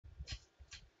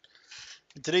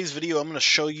In today's video, I'm going to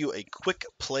show you a quick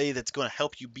play that's going to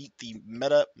help you beat the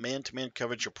meta man-to-man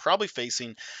coverage you're probably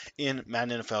facing in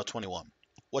Madden NFL 21.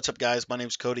 What's up, guys? My name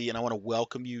is Cody, and I want to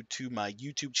welcome you to my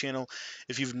YouTube channel.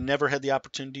 If you've never had the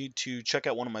opportunity to check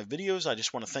out one of my videos, I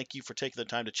just want to thank you for taking the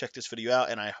time to check this video out,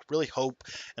 and I really hope,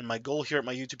 and my goal here at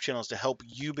my YouTube channel is to help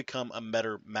you become a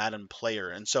better Madden player.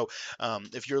 And so,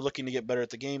 if you're looking to get better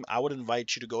at the game, I would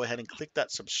invite you to go ahead and click that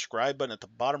subscribe button at the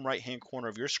bottom right-hand corner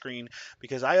of your screen,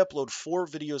 because I upload 4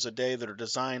 videos a day that are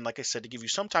designed, like I said, to give you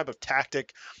some type of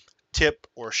tactic, tip,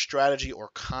 or strategy or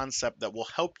concept that will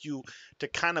help you to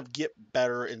kind of get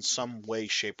better in some way,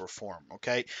 shape, or form.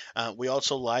 Okay. We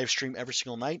also live stream every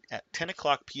single night at 10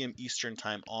 o'clock p.m. Eastern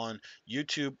Time on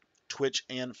YouTube, Twitch,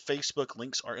 and Facebook.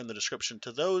 Links are in the description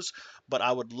to those, but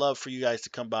I would love for you guys to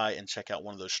come by and check out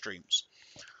one of those streams.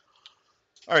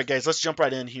 All right, guys, let's jump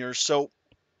right in here. So,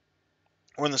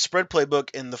 we're in the spread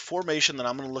playbook, and the formation that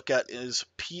I'm going to look at is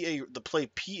the play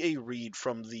PA read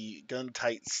from the gun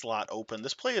tight slot open.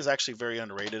 This play is actually very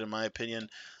underrated in my opinion.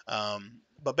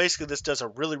 But basically, this does a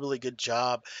really, really good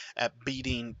job at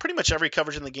beating pretty much every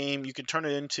coverage in the game. You can turn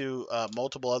it into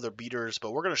multiple other beaters,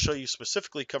 but we're going to show you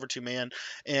specifically cover two man.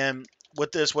 And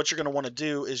with this, what you're going to want to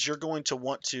do is you're going to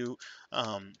want to,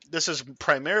 this is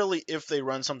primarily if they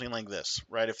run something like this,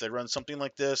 right? If they run something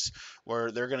like this,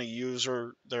 where they're going to use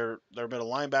their middle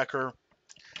linebacker,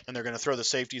 and they're going to throw the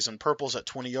safeties and purples at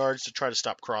 20 yards to try to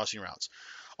stop crossing routes.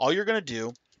 All you're going to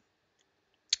do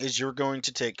is you're going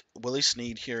to take Willie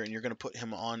Snead here, and you're going to put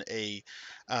him on a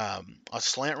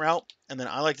slant route, and then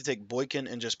I like to take Boykin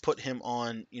and just put him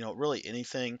on, really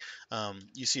anything.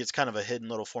 You see, it's kind of a hidden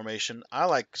little formation. I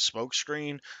like smoke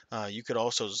screen. You could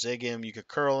also zig him, you could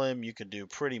curl him, you could do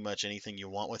pretty much anything you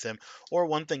want with him. Or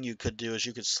one thing you could do is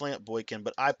you could slant Boykin,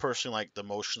 but I personally like the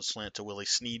motion slant to Willie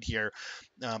Snead here.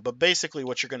 But basically,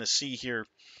 what you're going to see here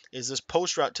is this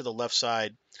post route to the left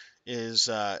side is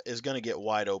going to get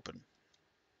wide open.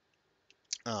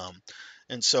 Um,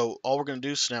 and so all we're going to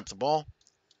do is snap the ball.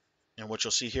 And what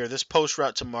you'll see here, this post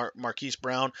route to Marquise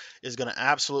Brown is going to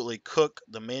absolutely cook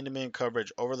the man-to-man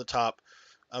coverage over the top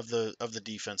of the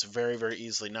defense very, very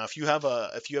easily. Now, if you have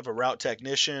a route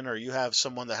technician, or you have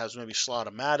someone that has maybe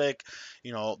slot-o-matic,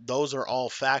 those are all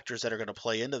factors that are going to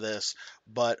play into this.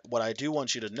 But what I do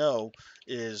want you to know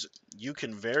is you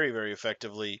can very, very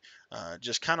effectively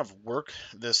just kind of work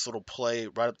this little play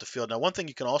right up the field. Now, one thing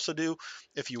you can also do,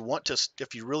 if you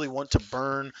really want to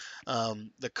burn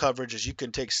the coverage, is you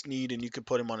can take Snead and you can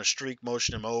put him on a streak,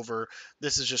 motion him over.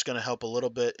 This is just going to help a little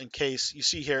bit in case you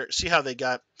see here. See how they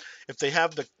got, if they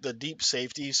have the deep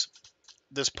safeties,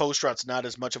 this post route's not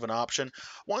as much of an option.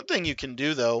 One thing you can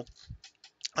do though,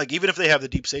 like even if they have the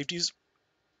deep safeties,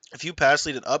 if you pass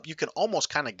lead it up, you can almost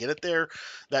kind of get it there.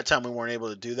 That time we weren't able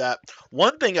to do that.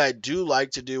 One thing I do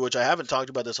like to do, which I haven't talked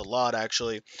about this a lot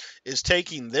actually, is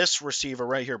taking this receiver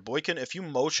right here, Boykin. If you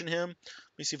motion him,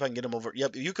 let me see if I can get him over.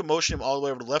 Yep, you can motion him all the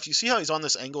way over to the left. You see how he's on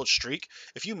this angled streak?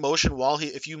 If you motion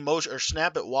or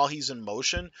snap it while he's in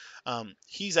motion,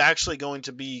 he's actually going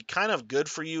to be kind of good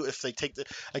for you if they take the.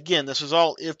 Again, this is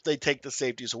all if they take the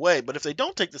safeties away. But if they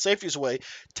don't take the safeties away,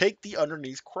 take the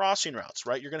underneath crossing routes,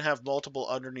 right? You're going to have multiple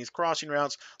underneath crossing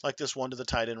routes, like this one to the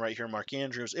tight end right here, Mark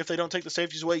Andrews. If they don't take the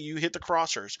safeties away, you hit the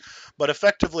crossers. But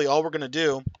effectively, all we're going to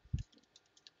do,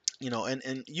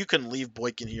 and you can leave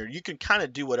Boykin here. You can kind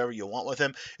of do whatever you want with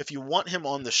him. If you want him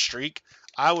on the streak,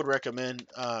 I would recommend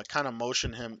kind of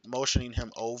motioning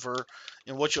him over.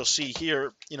 And what you'll see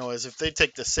here, is if they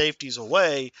take the safeties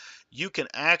away, you can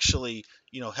actually,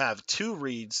 have two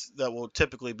reads that will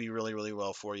typically be really, really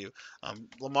well for you.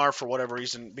 Lamar, for whatever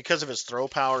reason, because of his throw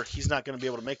power, he's not going to be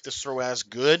able to make this throw as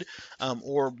good,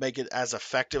 or make it as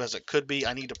effective as it could be.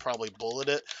 I need to probably bullet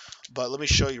it. But let me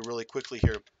show you really quickly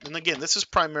here. And again, this is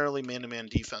primarily man-to-man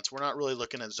defense. We're not really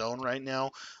looking at zone right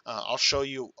now. I'll show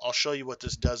you what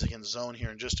this does against zone here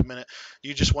in just a minute.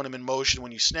 You just want him in motion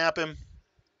when you snap him,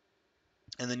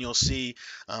 and then you'll see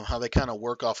how they kind of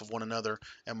work off of one another.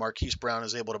 And Marquise Brown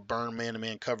is able to burn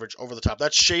man-to-man coverage over the top.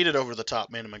 That's shaded over the top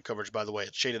man-to-man coverage, by the way.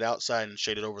 It's shaded outside and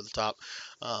shaded over the top.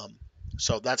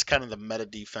 So that's kind of the meta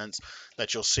defense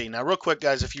that you'll see. Now, real quick,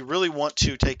 guys, if you really want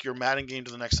to take your Madden game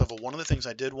to the next level, one of the things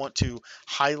I did want to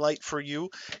highlight for you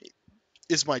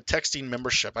is my texting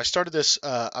membership. I started this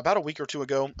about a week or two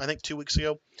ago, I think 2 weeks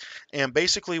ago. And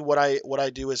basically what I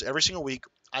do is every single week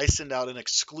I send out an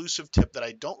exclusive tip that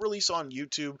I don't release on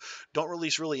YouTube, don't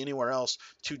release really anywhere else,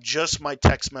 to just my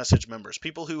text message members.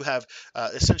 People who have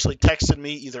essentially texted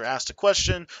me, either asked a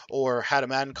question or had a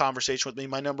Madden conversation with me.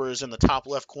 My number is in the top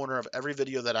left corner of every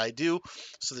video that I do,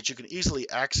 so that you can easily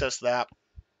access that.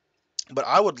 But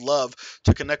I would love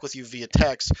to connect with you via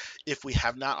text if we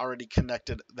have not already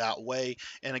connected that way.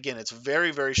 And again, it's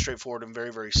very, very straightforward and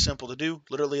very, very simple to do.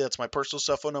 Literally, that's my personal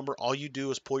cell phone number. All you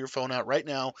do is pull your phone out right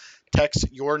now, text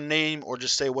your name, or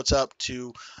just say what's up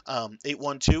to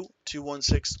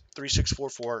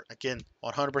 812-216-3644. Again,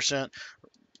 100%,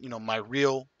 my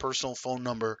real personal phone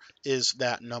number is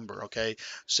that number. Okay.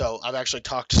 So I've actually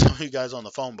talked to some of you guys on the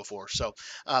phone before. So,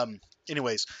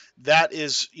 anyways, that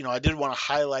is, I did want to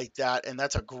highlight that. And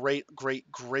that's a great,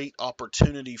 great, great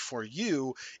opportunity for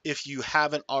you if you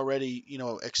haven't already,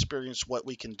 experienced what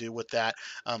we can do with that.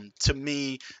 To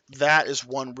me, that is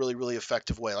one really, really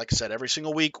effective way. Like I said, every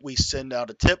single week we send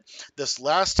out a tip. This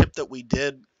last tip that we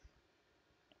did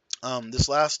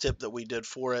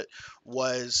for it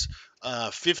was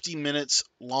 50 minutes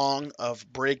long of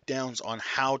breakdowns on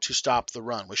how to stop the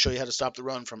run. We show you how to stop the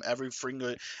run from every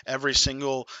single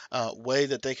way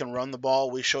that they can run the ball.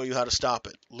 We show you how to stop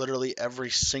it. Literally every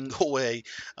single way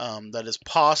that is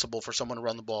possible for someone to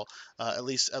run the ball, at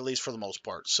least for the most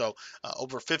part. So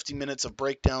over 50 minutes of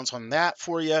breakdowns on that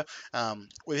for you.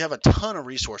 We have a ton of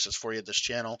resources for you at this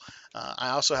channel. I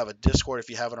also have a Discord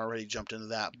if you haven't already jumped into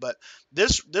that. But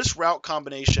this route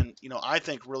combination, I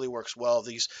think really works well.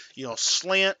 These,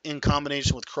 slant in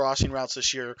combination with crossing routes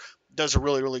this year does a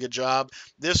really, really good job.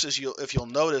 This is, if you'll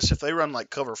notice, if they run like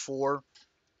cover 4,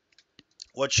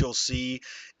 what you'll see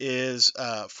is,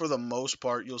 for the most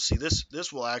part, you'll see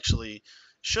this will actually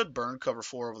should burn cover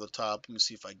 4 over the top. Let me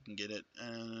see if I can get it.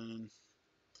 And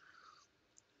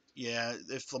yeah,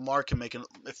 if Lamar can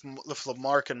if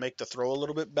Lamar can make the throw a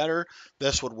little bit better,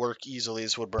 this would work easily.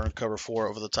 This would burn cover 4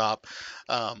 over the top.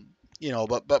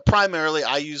 But primarily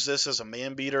I use this as a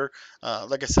man beater.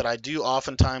 Like I said, I do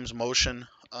oftentimes motion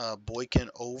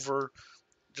Boykin over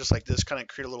just like this, kind of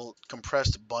create a little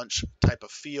compressed bunch type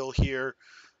of feel here.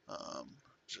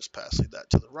 Just passing that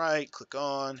to the right, click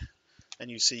on, and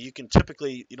you see you can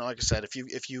typically, like I said, if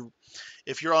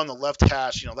you're on the left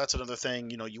hash, that's another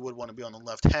thing, you would want to be on the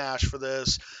left hash for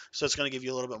this. So it's going to give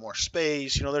you a little bit more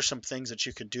space. There's some things that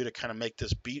you could do to kind of make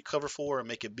this beat cover 4 and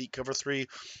make it beat cover 3.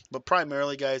 But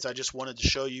primarily, guys, I just wanted to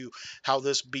show you how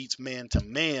this beats man to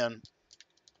man,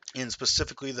 and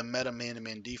specifically the meta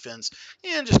man-to-man defense,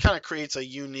 and just kind of creates a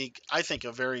unique, I think,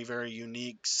 a very, very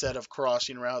unique set of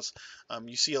crossing routes.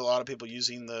 You see a lot of people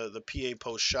using the PA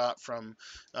post shot from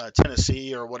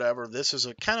Tennessee or whatever. This is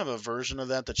a kind of a version of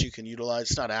that you can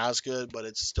utilize. It's not as good, but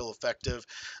it's still effective.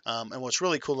 And what's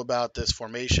really cool about this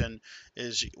formation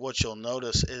is what you'll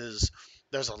notice is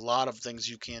there's a lot of things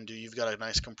you can do. You've got a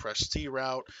nice compressed T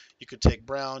route. You could take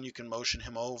Brown. You can motion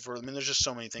him over. I mean, there's just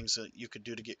so many things that you could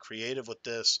do to get creative with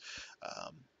this.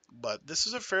 Um, but this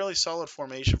is a fairly solid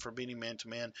formation for beating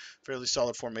man-to-man, fairly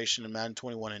solid formation in Madden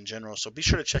 21 in general. So be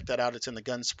sure to check that out. It's in the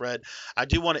gun spread. I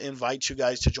do want to invite you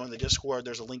guys to join the Discord.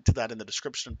 There's a link to that in the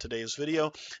description of today's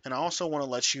video. And I also want to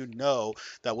let you know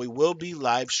that we will be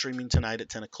live streaming tonight at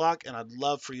 10 o'clock, and I'd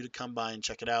love for you to come by and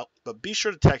check it out. But be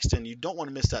sure to text in. You don't want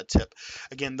to miss that tip.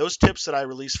 Again, those tips that I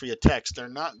release via text, they're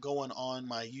not going on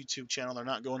my YouTube channel. They're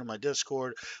not going to my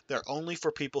Discord. They're only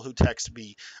for people who text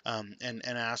me and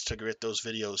ask to get those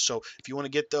videos. So if you want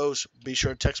to get those, be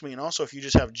sure to text me. And also, if you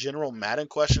just have general Madden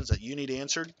questions that you need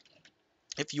answered,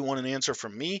 if you want an answer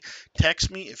from me, text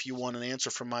me. If you want an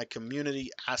answer from my community,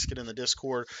 ask it in the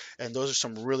Discord. And those are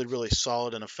some really, really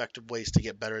solid and effective ways to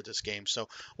get better at this game. So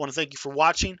I want to thank you for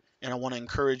watching, and I want to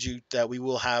encourage you that we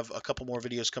will have a couple more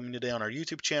videos coming today on our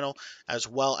YouTube channel, as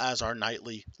well as our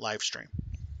nightly live stream.